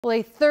Well,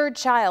 a third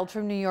child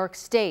from New York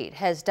State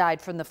has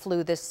died from the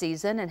flu this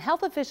season, and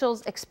health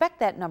officials expect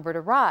that number to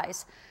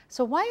rise.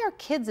 So why are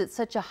kids at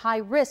such a high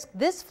risk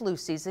this flu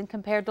season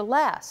compared to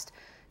last?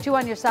 2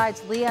 on Your Side's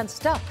Leanne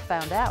Stuck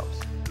found out.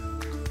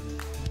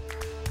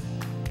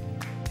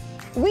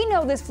 We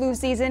know this flu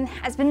season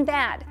has been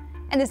bad,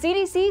 and the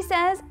CDC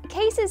says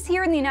cases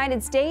here in the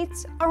United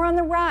States are on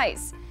the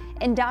rise,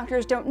 and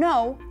doctors don't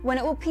know when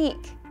it will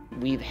peak.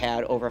 We've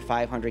had over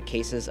 500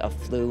 cases of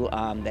flu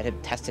that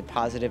have tested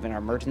positive in our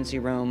emergency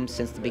room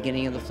since the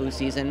beginning of the flu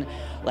season.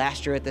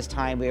 Last year at this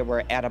time, we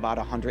were at about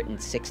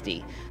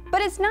 160.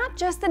 But it's not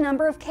just the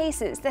number of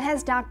cases that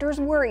has doctors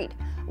worried.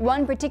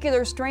 One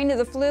particular strain of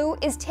the flu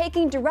is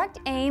taking direct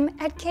aim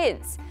at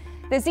kids.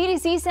 The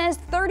CDC says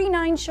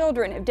 39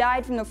 children have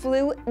died from the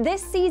flu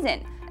this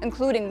season,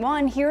 including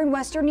one here in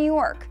Western New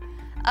York.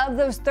 Of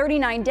those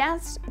 39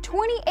 deaths,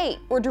 28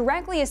 were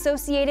directly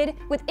associated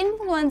with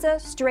influenza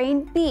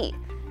strain B.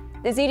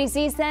 The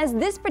CDC says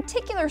this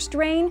particular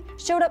strain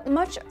showed up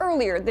much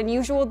earlier than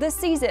usual this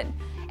season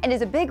and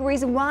is a big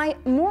reason why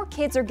more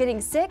kids are getting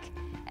sick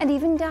and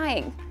even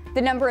dying.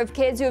 The number of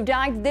kids who have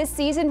died this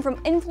season from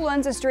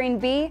influenza strain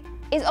B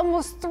is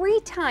almost 3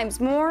 times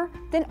more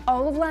than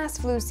all of last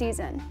flu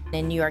season.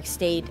 In New York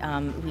State,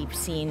 we've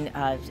seen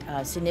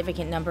a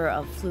significant number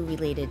of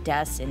flu-related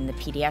deaths in the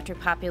pediatric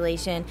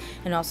population,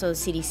 and also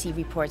CDC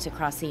reports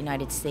across the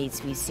United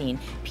States, we've seen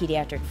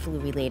pediatric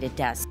flu-related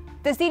deaths.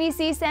 The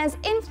CDC says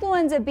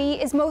influenza B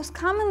is most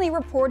commonly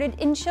reported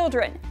in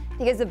children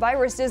because the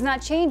virus does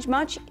not change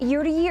much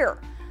year to year.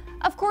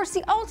 Of course,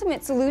 the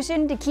ultimate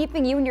solution to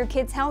keeping you and your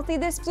kids healthy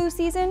this flu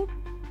season?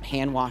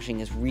 Hand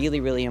washing is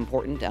really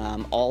important,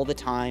 all the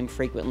time,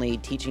 frequently,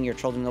 teaching your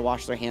children to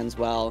wash their hands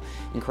well,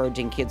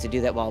 encouraging kids to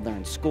do that while they're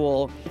in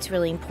school. It's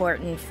really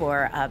important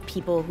for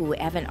people who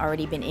haven't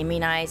already been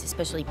immunized,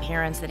 especially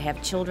parents that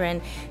have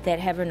children that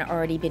haven't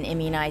already been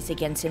immunized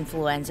against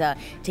influenza,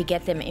 to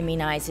get them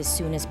immunized as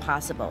soon as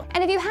possible.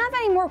 And if you have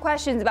any more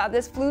questions about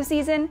this flu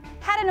season,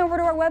 head on over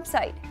to our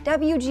website,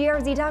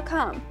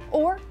 WGRZ.com,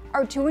 or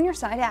our 2 on Your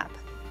Side app.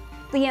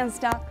 Leanne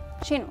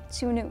Stuck, Channel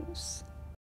 2 News.